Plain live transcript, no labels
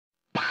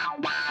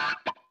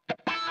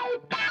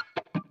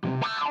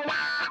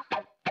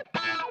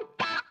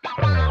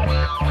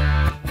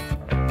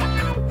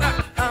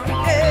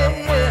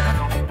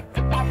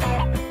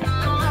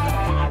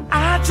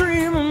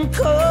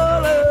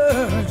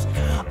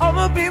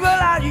people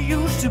I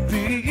used to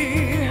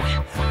be.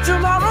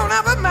 Tomorrow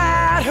never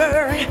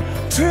mattered.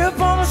 Trip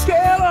on the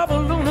scale of a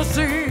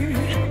lunacy.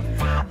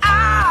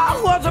 I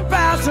was a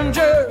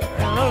passenger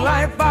in a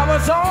life I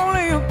was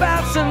only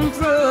passing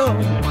through.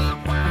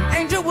 An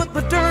angel with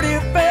a dirty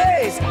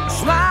face,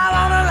 smile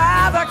on a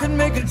lie that could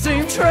make it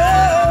seem true.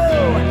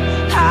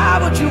 How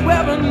would you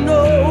ever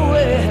know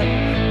it?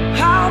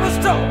 How the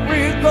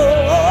story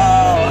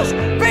goes,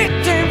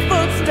 beating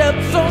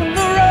footsteps on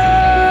the road.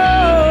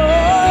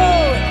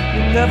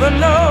 You never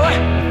know.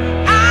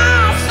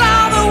 I saw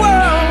the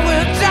world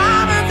with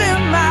diamonds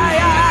in my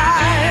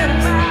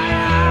eyes,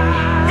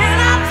 and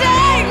I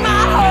take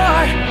my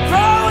heart,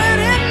 throw it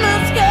in the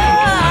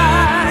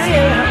sky.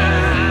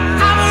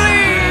 Yeah. I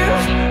believe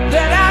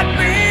that I'd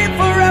be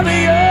forever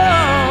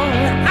young.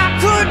 I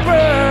could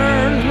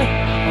burn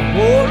a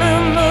hole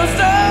in the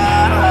sun.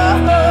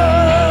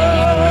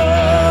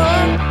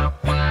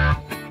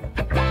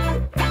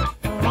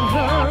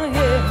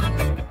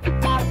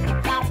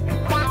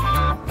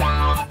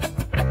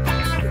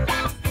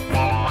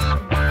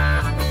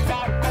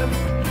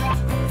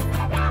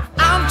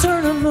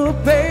 Turning the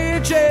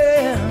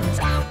pages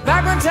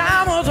back when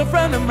time was a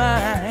friend of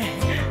mine.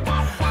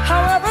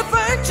 How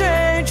everything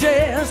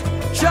changes.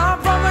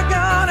 Jump from the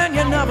gun and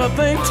you never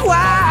think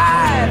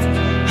twice.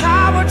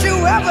 How would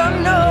you ever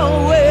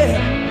know it?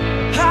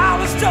 How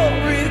the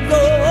story